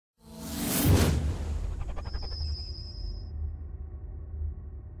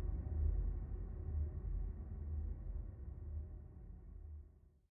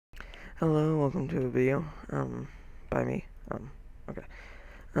Hello, welcome to a video, by me, okay.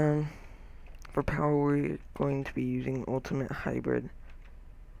 Um, for power we're going to be using ultimate hybrid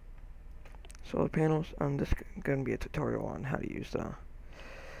solar panels. This is going to be a tutorial on how to use the,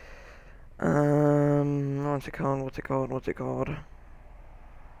 what's it called?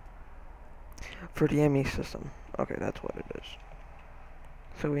 For the ME system. Okay, that's what it is.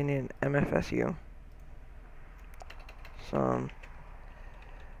 So we need an MFSU, some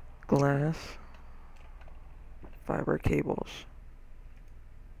glass fiber cables,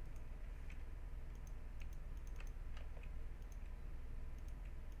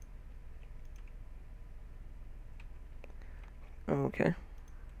 okay.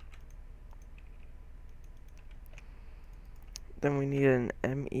 Then we need an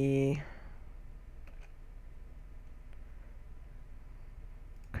ME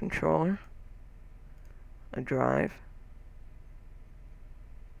controller, a drive,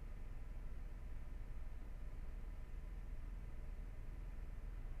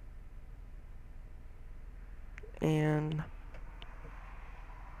 and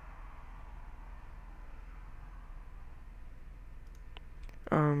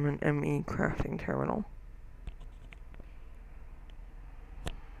an ME crafting terminal.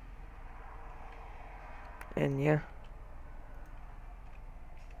 And yeah,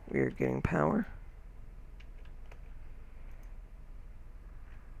 we are getting power.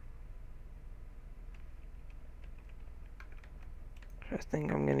 I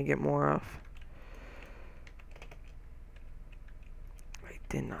think I'm gonna get more off. I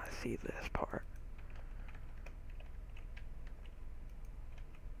did not see this part.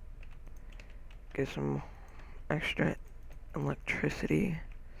 Get some extra electricity.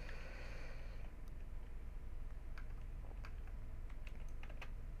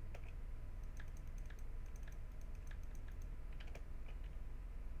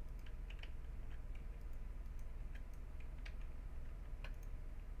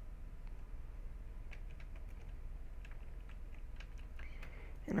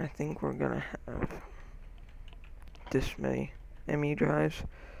 And I think we're gonna have this many ME drives.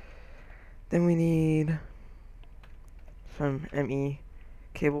 Then we need some ME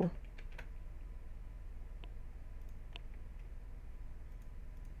cable.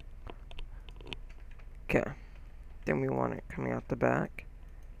 Okay. Then we want it coming out the back.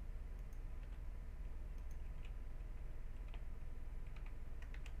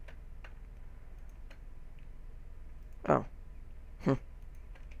 Oh.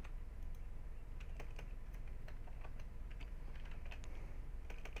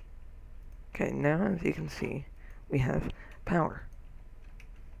 Okay, now as you can see, we have power.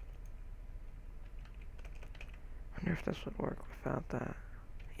 I wonder if this would work without that.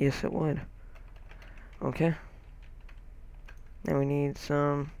 Yes, it would. Okay. Now we need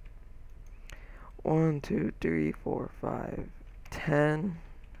some 1, 2, 3, 4, 5, 10,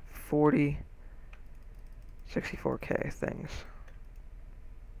 40, 64K things.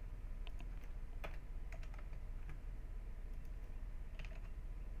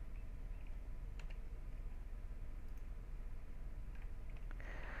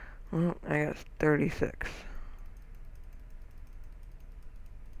 Well, I got 36.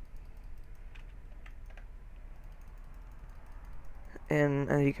 And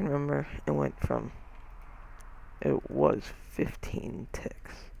as you can remember, it was 15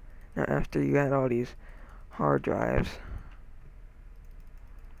 ticks. Now after you add all these hard drives,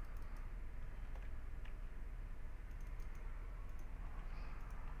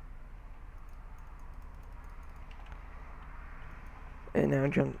 it now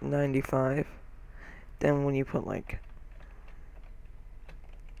jumped 95. Then when you put like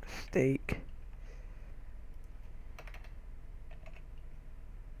steak,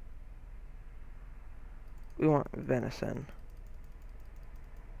 we want venison.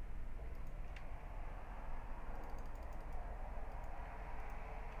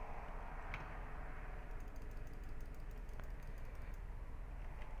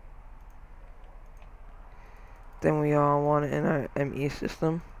 Then we all want it in our ME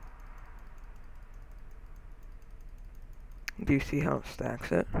system. Do you see how it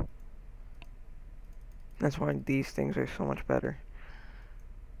stacks it? That's why these things are so much better.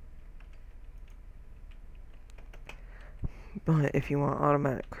 But if you want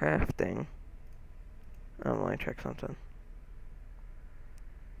automatic crafting, I want to check something.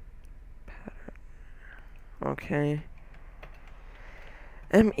 Pattern. Okay.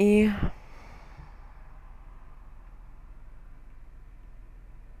 ME.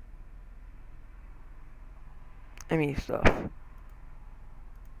 ME stuff.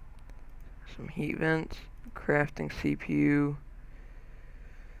 Some heat vents, crafting CPU,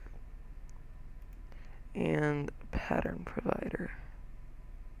 and pattern provider.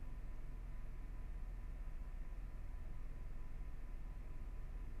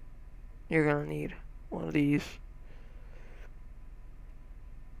 You're gonna need one of these.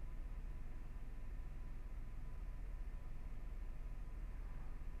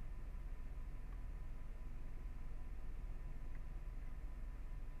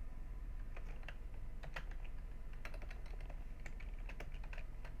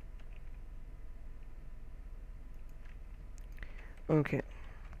 Okay.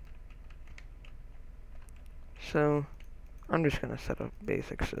 So, I'm just gonna set up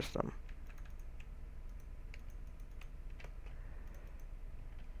basic system.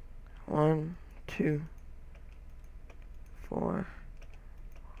 One, two, four.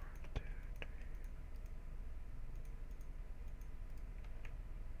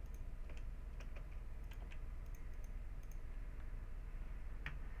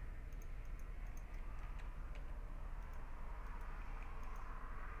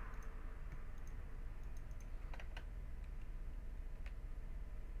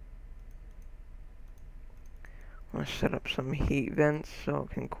 Let's set up some heat vents so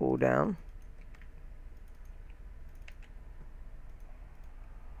it can cool down.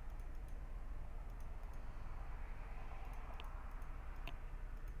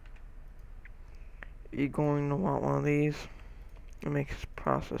 You're going to want one of these. It makes the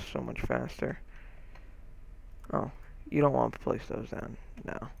process so much faster. Oh, you don't want to place those down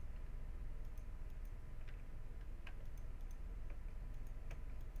now.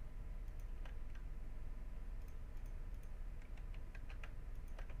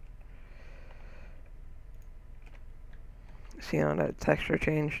 See how that texture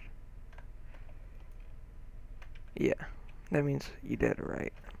changed? Yeah, that means you did it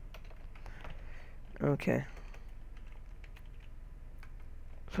right. Okay.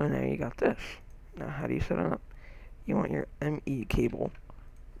 So now you got this. Now how do you set it up? You want your ME cable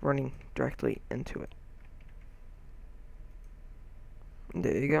running directly into it. And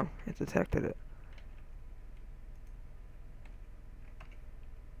there you go. It detected it.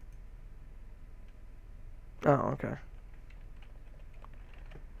 Oh, okay.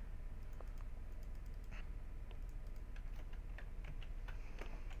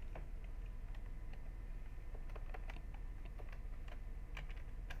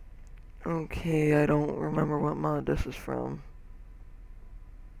 Okay, I don't remember what mod this is from.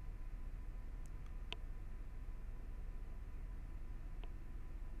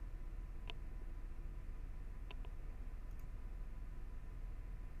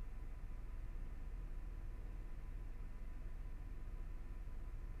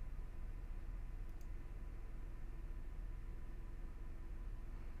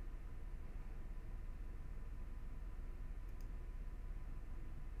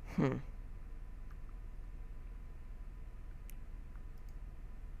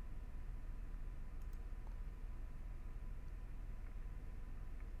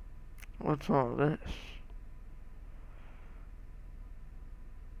 What's all this?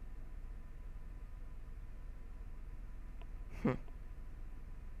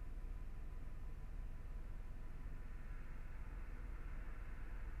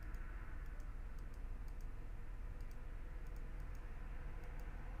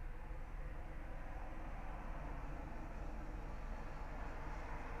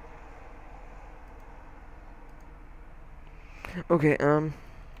 Okay,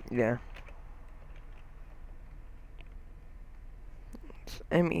 yeah. It's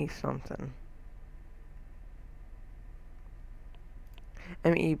ME something.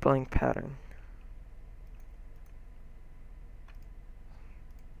 ME blank pattern.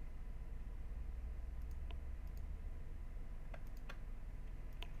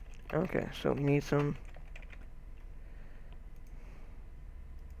 Okay, so we need some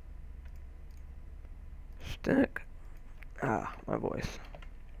stick. Ah, my voice.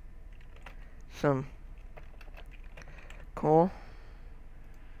 Some coal.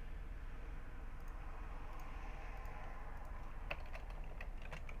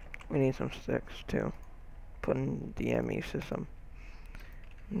 We need some sticks too. Put in the ME system.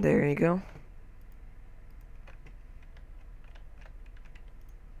 There you go.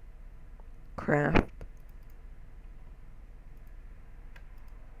 Craft.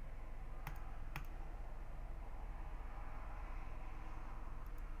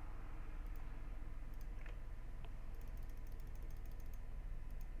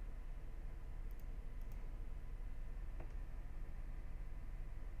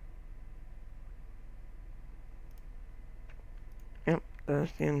 Yep,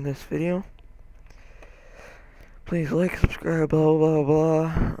 that's the end of this video. Please like, subscribe, blah blah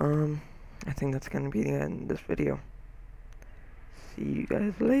blah. I think that's gonna be the end of this video. See you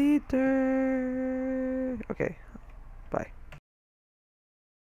guys later. Okay, bye.